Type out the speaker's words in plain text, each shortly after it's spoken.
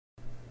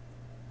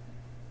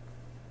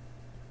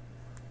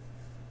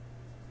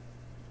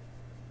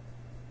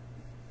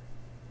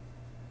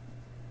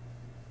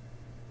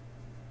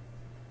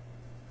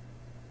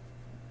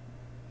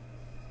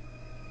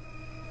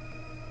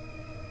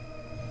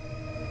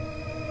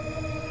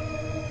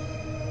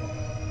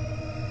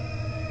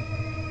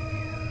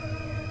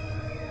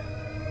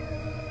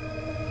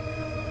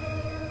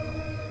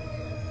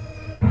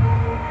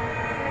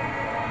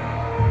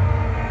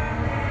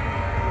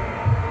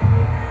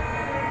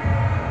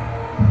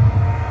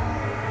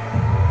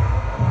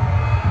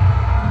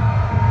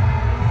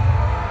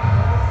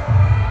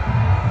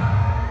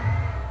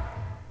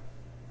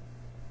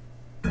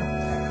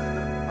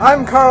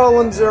I'm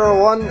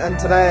Carl101, and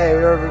today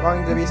we are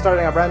going to be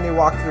starting a brand new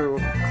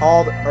walkthrough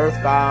called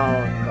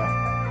Earthbound.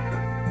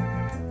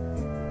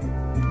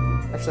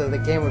 Actually, the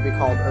game would be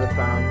called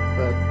Earthbound,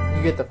 but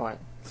you get the point.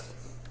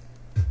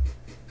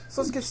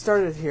 So let's get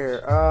started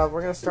here.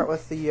 We're going to start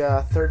with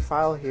the third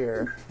file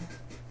here.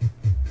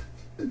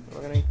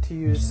 We're going to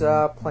use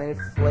plain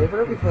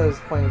flavor because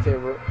plain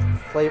flavor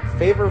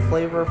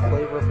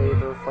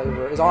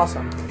is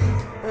awesome.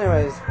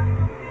 Anyways,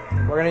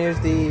 we're going to use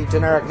the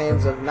generic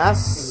names of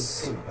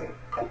Ness,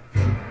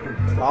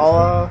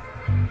 Paula,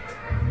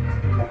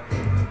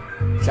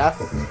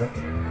 Jeff,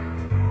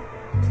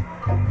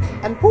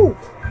 and Pooh.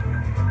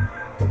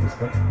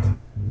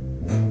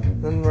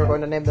 Then we're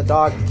going to name the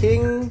dog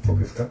King.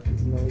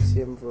 And then we see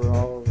him for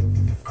all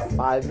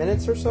 5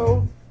 minutes or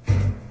so.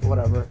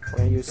 Whatever. We're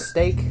going to use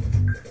Steak.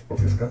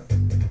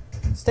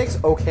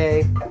 Steak's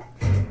okay.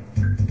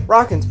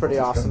 Rockin's pretty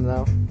awesome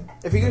though.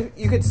 If you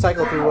could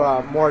cycle through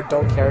more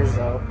don't cares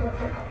though.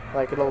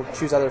 Like it'll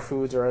choose other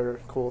foods or other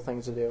cool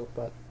things to do,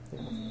 but you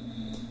know.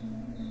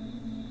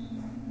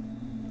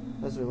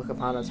 As we look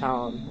upon a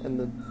town in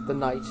the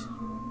night.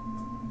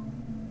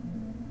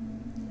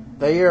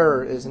 The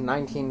year is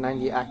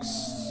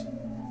 1990X.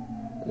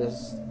 It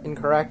is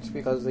incorrect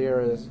because the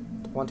year is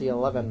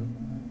 2011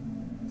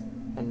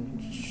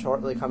 and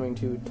shortly coming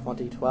to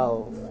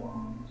 2012.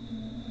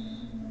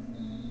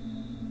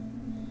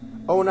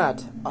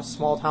 Onet, a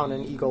small town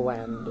in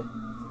Eagleland.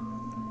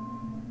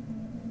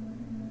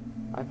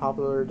 I'm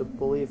popular to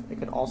believe it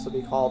could also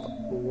be called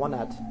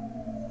Onet.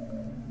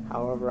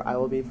 However, I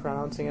will be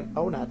pronouncing it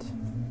Onet.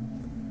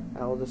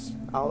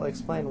 I'll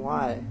explain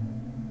why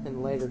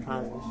in later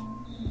times.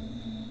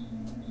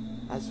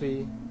 As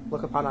we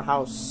look upon a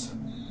house,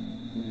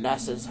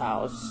 Ness's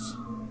house.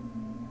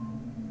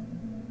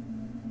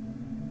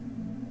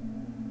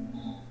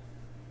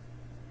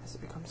 As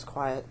it becomes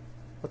quiet,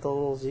 with the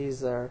little Z's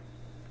there,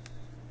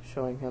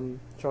 showing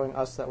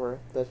us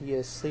that he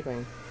is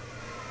sleeping.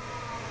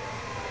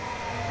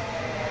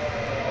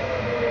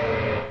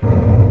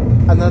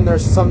 And then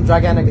there's some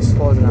gigantic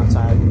explosion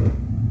outside.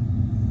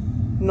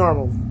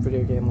 Normal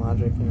video game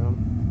logic, you know.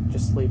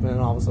 Just sleeping and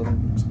all of a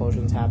sudden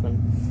explosions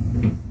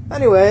happen.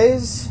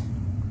 Anyways,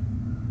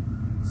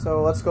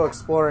 so let's go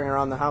exploring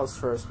around the house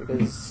first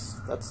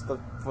because that's the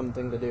fun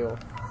thing to do.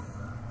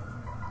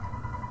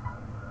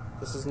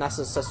 This is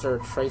Ness's sister,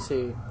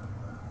 Tracy.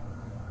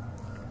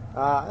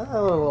 A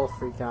little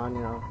freaked out, you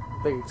know.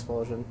 Big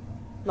explosion.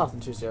 Nothing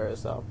too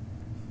serious, though.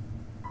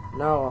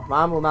 No,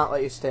 Mom will not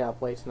let you stay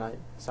up late tonight.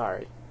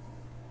 Sorry.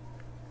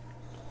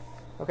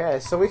 Okay,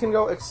 so we can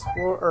go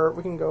explore, or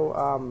we can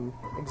go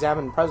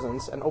examine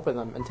presents and open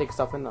them and take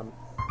stuff in them.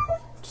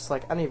 Just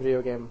like any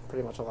video game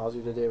pretty much allows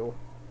you to do.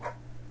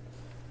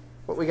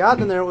 What we got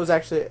in there was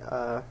actually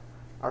our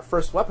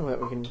first weapon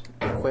that we can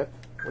equip,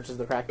 which is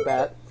the cracked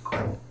bat,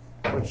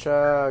 which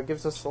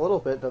gives us a little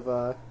bit of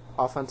a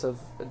offensive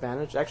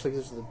advantage. Actually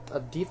gives us a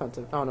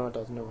defensive. Oh no, it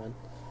doesn't. No, man.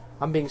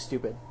 I'm being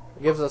stupid.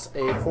 It gives us a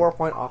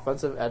 4-point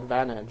offensive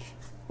advantage,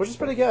 which is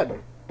pretty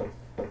good,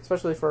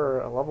 especially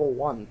for a level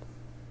 1.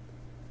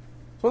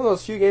 It's one of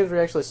those few games where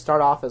you actually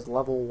start off as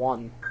level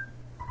 1.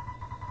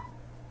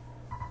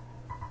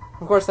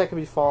 Of course, that could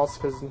be false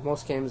because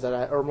most games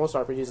most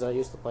RPGs that I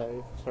used to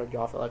play started you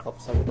off at like level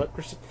 7. But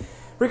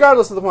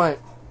regardless of the point,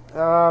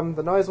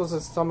 the noise was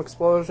some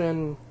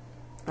explosion,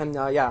 and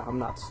yeah, I'm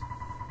nuts.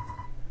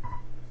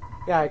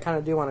 Yeah, I kind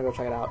of do want to go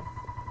check it out.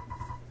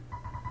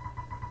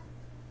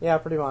 Yeah,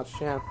 pretty much,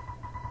 yeah.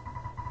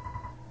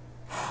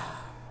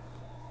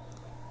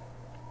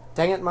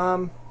 Dang it,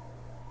 Mom.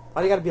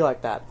 Why do you gotta be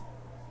like that?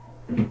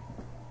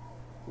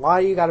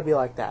 Why you gotta be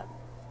like that?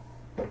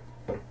 I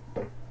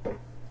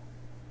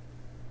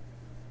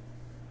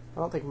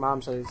don't think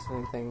Mom says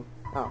anything.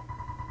 Oh,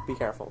 be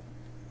careful.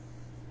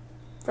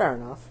 Fair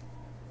enough.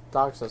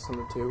 Dog says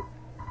something too.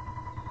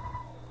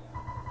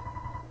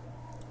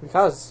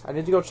 Because I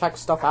need to go check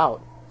stuff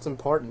out. It's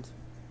important.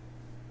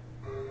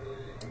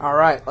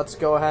 Alright, let's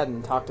go ahead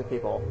and talk to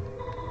people.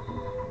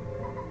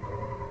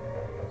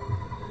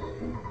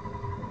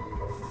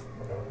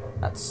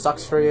 That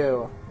sucks for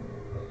you.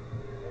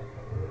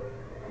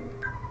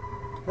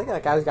 I think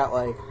that guy's got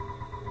like...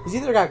 He's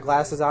either got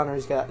glasses on or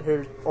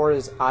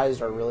his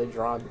eyes are really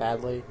drawn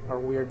badly or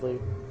weirdly.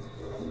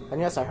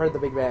 And yes, I heard the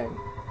Big Bang.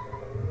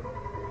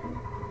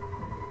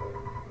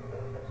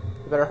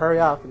 You better hurry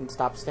up and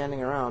stop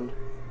standing around.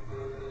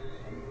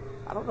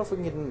 I don't know if we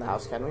can get in the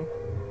house, can we?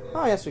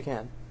 Oh, yes we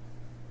can.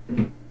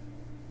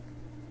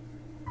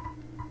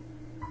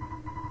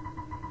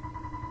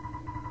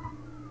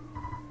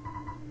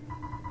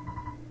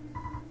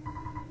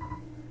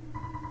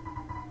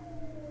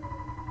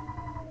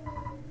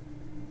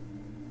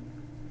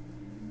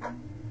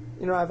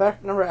 You know,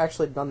 I've never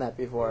actually done that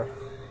before.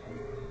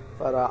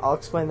 But I'll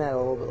explain that a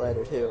little bit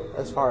later, too,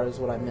 as far as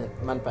what I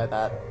meant by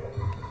that.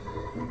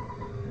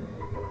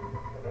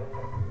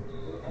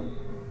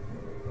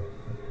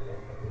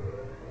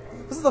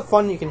 This is the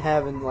fun you can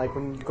have in, like,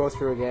 when you go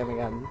through a game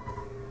again.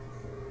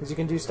 Because you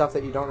can do stuff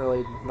that you don't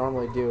really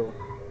normally do.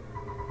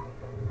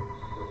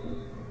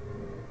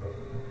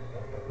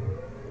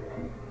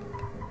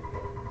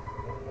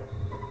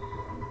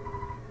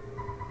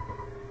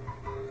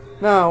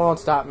 No, it won't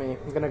stop me.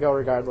 I'm gonna go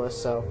regardless,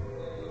 so.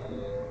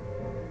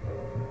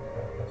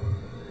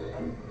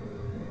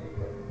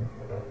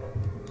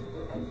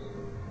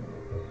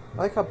 I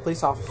like how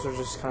police officers are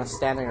just kind of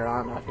standing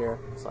around out here.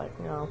 It's like,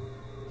 you know,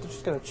 they're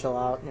just gonna chill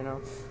out, you know.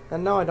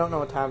 And no, I don't know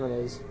what time it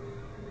is.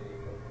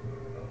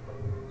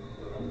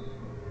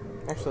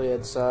 Actually,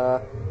 it's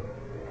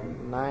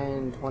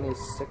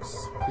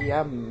 9:26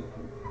 p.m.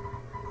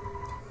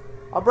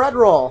 A bread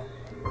roll.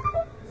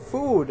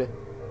 Food.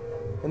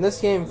 In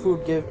this game, food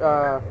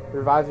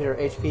revives your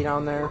HP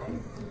down there,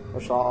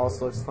 which I'll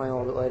also explain a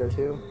little bit later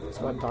too. Let's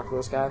go ahead and talk to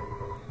this guy.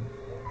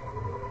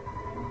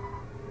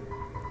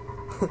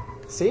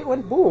 See, it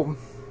went boom.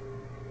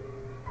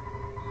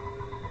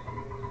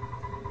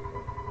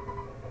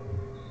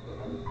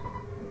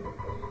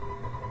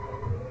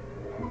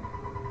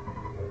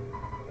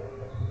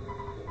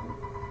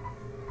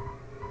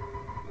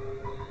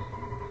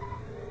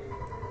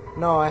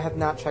 No, I have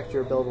not checked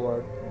your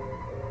billboard.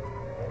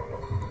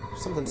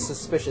 There's something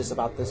suspicious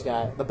about this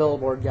guy, the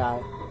billboard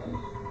guy.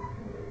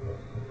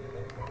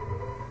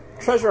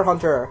 Treasure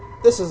hunter.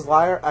 This is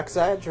Liar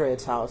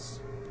Exaggerate's house.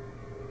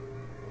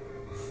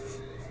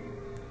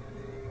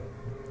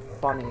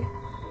 Funny.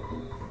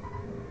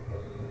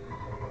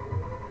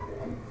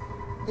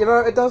 You know,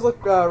 it does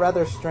look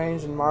rather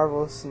strange and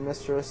marvelous and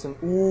mysterious and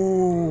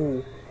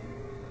ooh.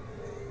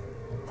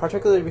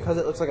 Particularly because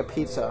it looks like a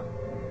pizza.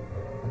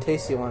 A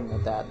tasty one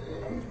at that.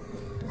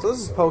 So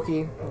this is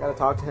Pokey. I gotta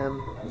talk to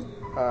him.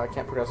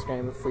 Can't progress the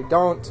game if we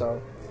don't, so.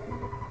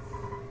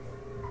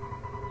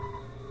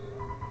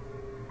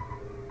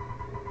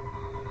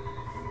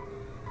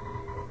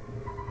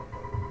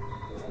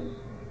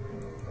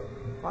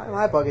 Why am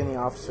I bugging the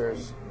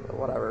officers? But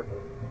whatever.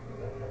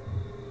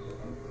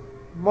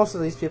 Most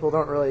of these people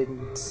don't really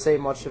say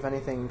much of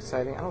anything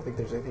exciting. I don't think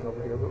there's anything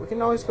over here, but we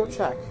can always go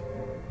check.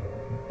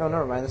 No,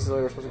 never mind. This is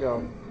where we're supposed to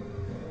go.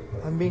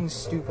 I'm being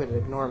stupid.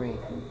 Ignore me.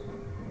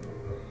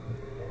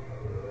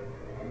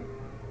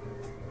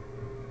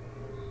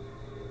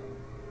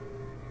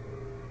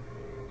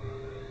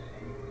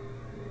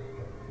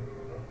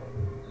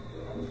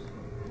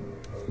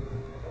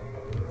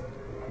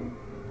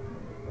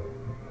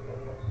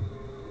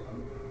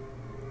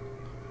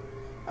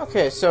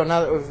 Okay, so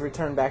now that we've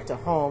returned back to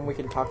home, we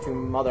can talk to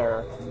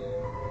Mother.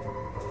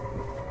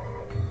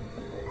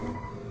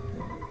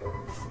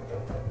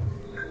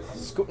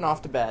 Scooting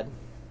off to bed.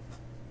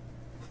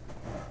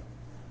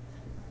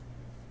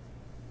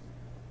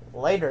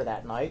 Later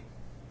that night,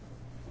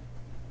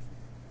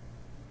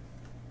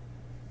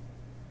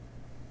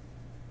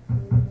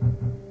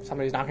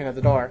 somebody's knocking at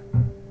the door.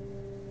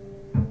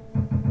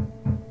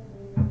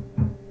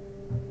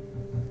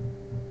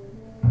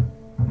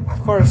 Of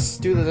course,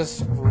 due to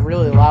this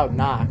really loud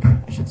knock,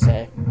 I should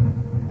say,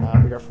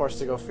 we are forced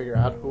to go figure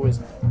out who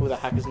the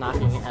heck is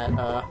knocking at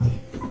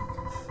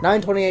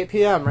 9:28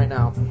 p.m. right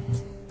now.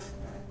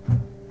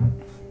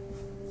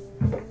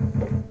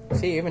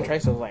 See, even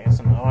Trace was like, it's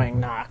an annoying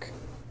knock.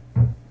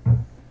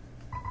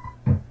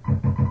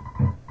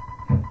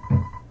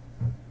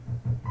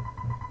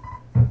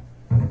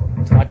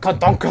 It's like,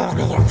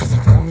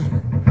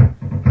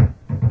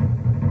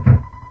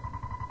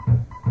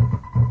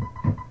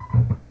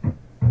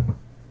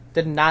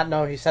 did not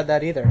know he said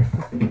that either.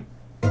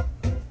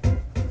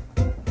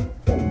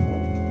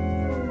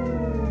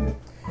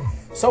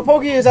 So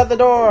Pokey is at the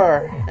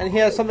door, and he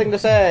has something to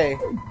say.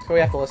 So we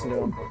have to listen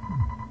to him.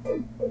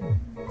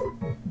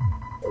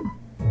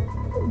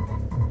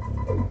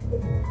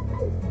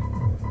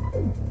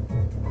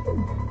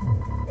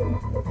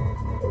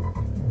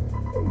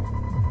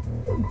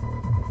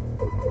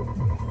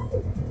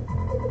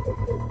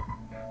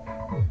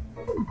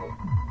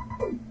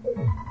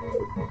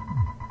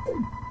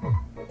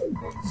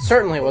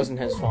 Certainly wasn't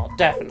his fault.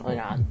 Definitely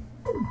not.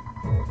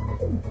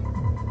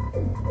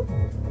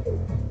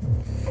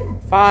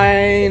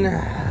 Fine.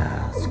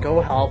 Let's go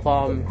help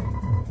him.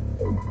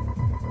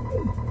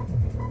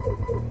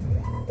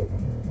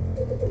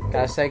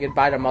 Gotta say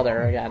goodbye to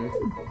Mother again.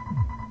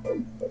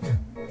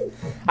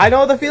 I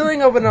know the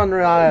feeling of an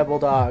unreliable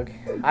dog.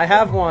 I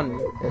have one.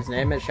 His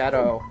name is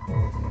Shadow.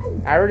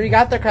 I already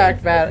got the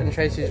cracked bat in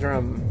Tracy's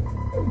room.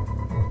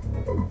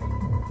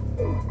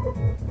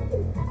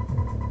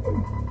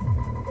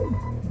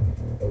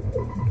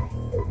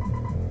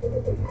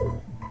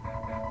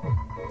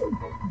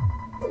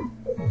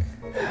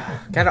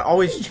 Gotta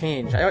always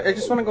change. I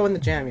just want to go in the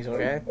jammies,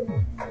 okay?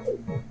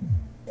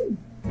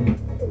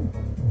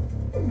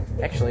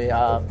 Actually,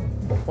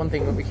 one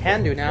thing that we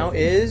can do now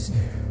is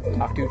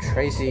talk to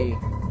Tracy.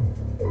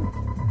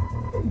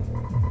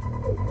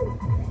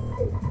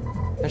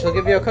 And she'll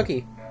give you a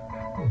cookie.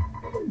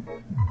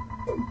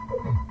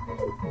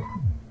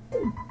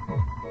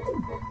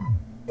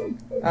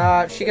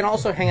 She can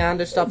also hang on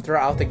to stuff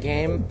throughout the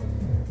game.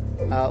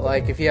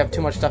 Like, if you have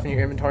too much stuff in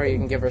your inventory, you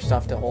can give her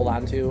stuff to hold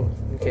on to,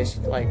 in case,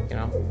 like, you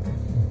know,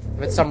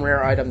 if it's some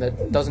rare item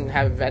that doesn't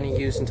have any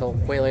use until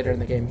way later in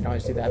the game, you can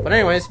always do that. But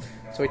anyways,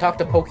 so we talked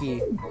to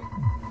Pokey.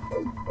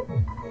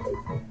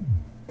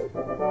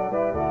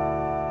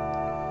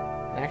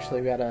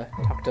 actually, we gotta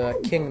talk to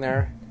King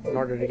there in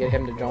order to get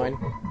him to join.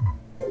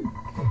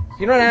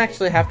 You don't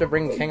actually have to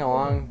bring King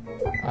along.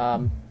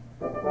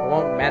 It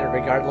won't matter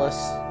regardless.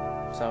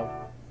 So,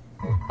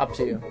 up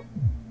to you.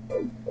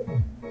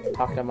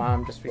 Talk to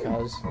Mom just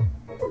because.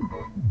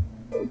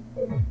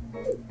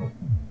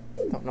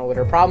 Don't know what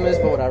her problem is,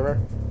 but whatever.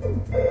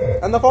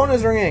 And the phone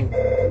is ringing.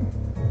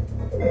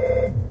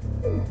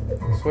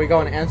 So we go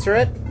and answer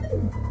it.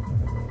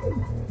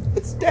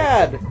 It's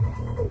Dad!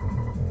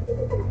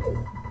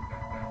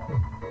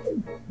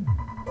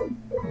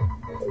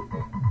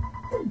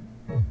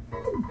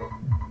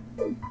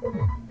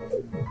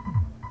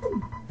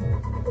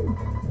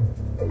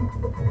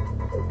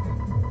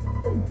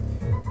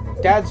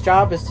 Dad's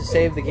job is to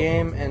save the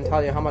game and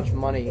tell you how much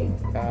money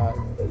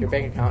your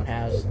bank account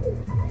has.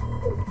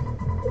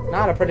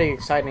 Not a pretty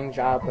exciting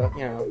job, but,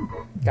 you know,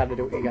 gotta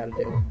do what you gotta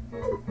do.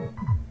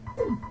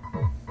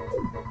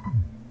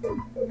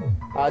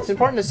 It's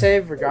important to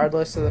save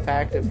regardless of the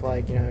fact if,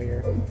 like, you know,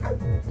 you're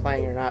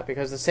playing or not,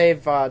 because the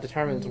save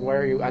determines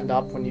where you end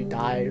up when you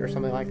die or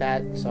something like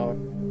that, so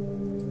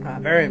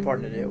very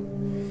important to do.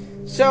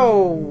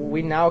 So,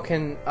 we now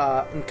can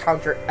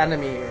encounter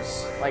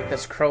enemies like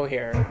this crow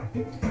here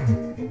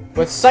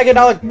with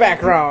psychedelic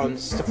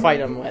backgrounds to fight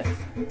them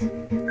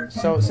with.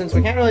 So, since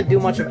we can't really do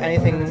much of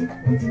anything,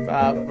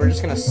 we're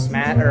just gonna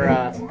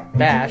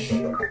bash.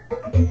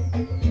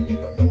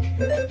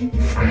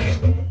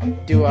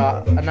 Do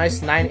a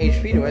nice 9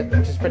 HP to it,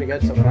 which is pretty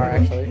good so far,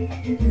 actually.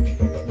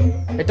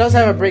 It does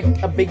have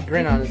a big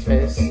grin on his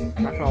face,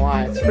 not gonna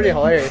lie. It's a pretty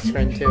hilarious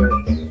grin, too.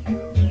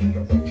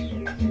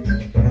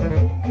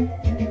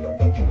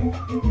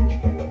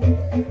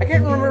 I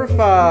can't remember if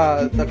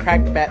the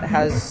cracked bat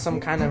has some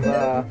kind of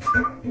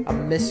a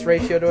miss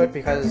ratio to it,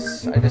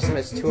 because I just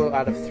missed 2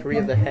 out of 3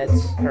 of the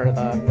hits, or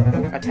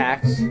the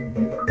attacks.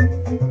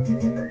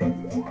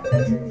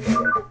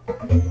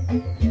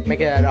 Make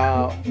it,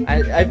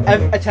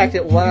 I've attacked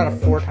it 1 out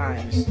of 4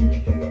 times.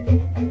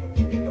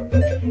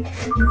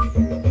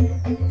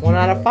 1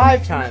 out of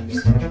 5 times.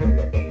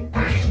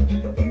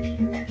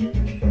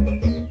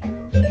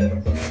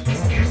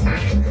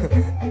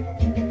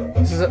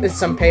 It's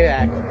some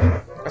payback.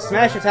 A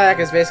smash attack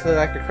is basically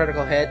like a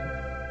critical hit.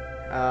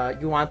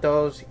 You want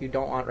those. You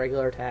don't want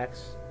regular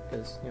attacks,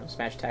 because, you know,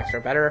 smash attacks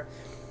are better.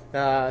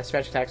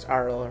 Smash attacks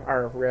are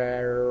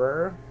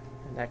rarer.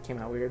 That came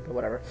out weird, but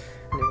whatever.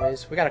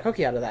 Anyways, we got a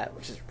cookie out of that,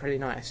 which is pretty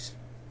nice.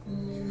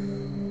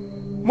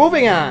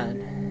 Moving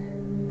on.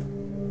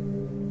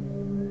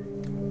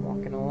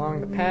 Walking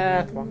along the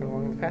path.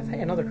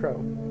 Hey, another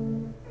crow.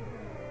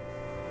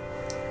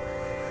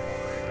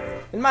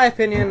 In my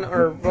opinion,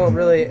 or well,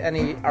 really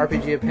any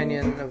RPG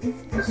opinion of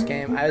this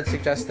game, I would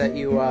suggest that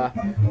you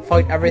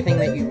fight everything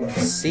that you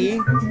see,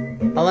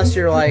 unless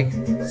you're like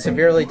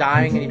severely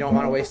dying and you don't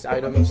want to waste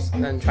items,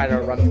 then try to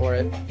run for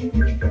it.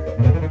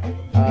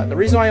 The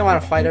reason why you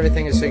want to fight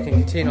everything is so you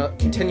can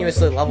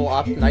continuously level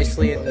up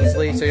nicely and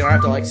easily, so you don't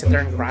have to like sit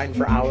there and grind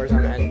for hours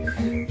on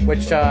end,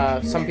 which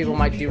some people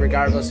might do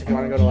regardless if you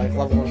want to go to like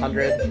level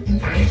 100.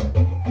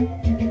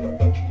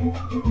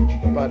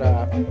 But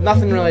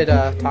nothing really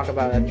to talk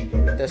about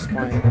at this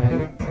point.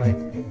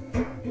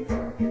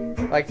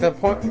 Like the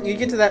point you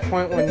get to that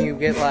point when you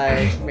get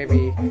like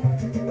maybe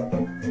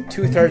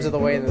 2/3 of the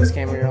way into this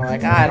game, where you're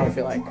like, I don't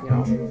feel like, you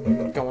know,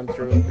 going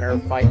through or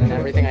fighting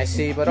everything I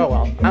see. But oh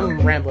well,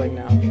 I'm rambling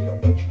now.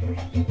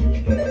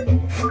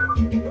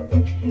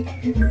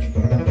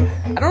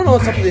 I don't know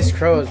what's up with these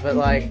crows, but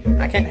like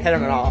I can't hit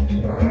them at all.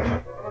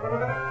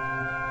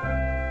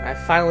 I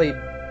finally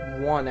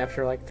won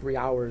after like 3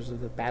 hours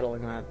of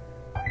battling that.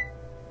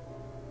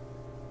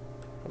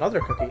 Another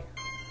cookie.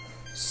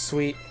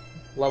 Sweet.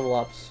 Level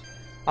ups.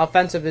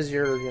 Offensive is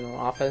your, you know,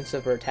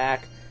 offensive or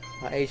attack.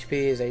 HP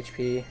is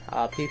HP.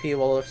 PP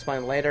we'll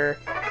explain later.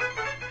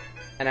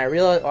 And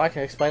I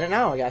can explain it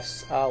now, I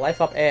guess.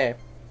 Life up A.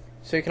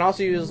 So you can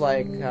also use,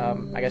 like,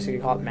 I guess you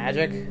could call it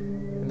magic.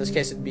 In this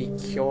case it'd be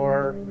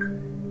cure,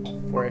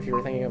 or if you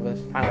were thinking of a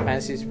Final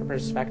Fantasy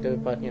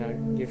perspective, but, you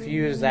know, if you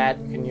use that,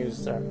 you can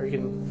use, or you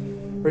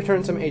can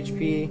return some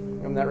HP,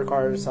 and that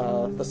requires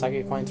the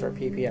psychic points or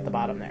PP at the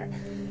bottom there.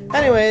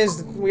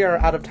 Anyways, we are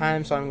out of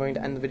time, so I'm going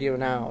to end the video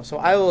now. So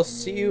I will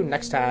see you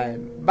next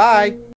time. Bye!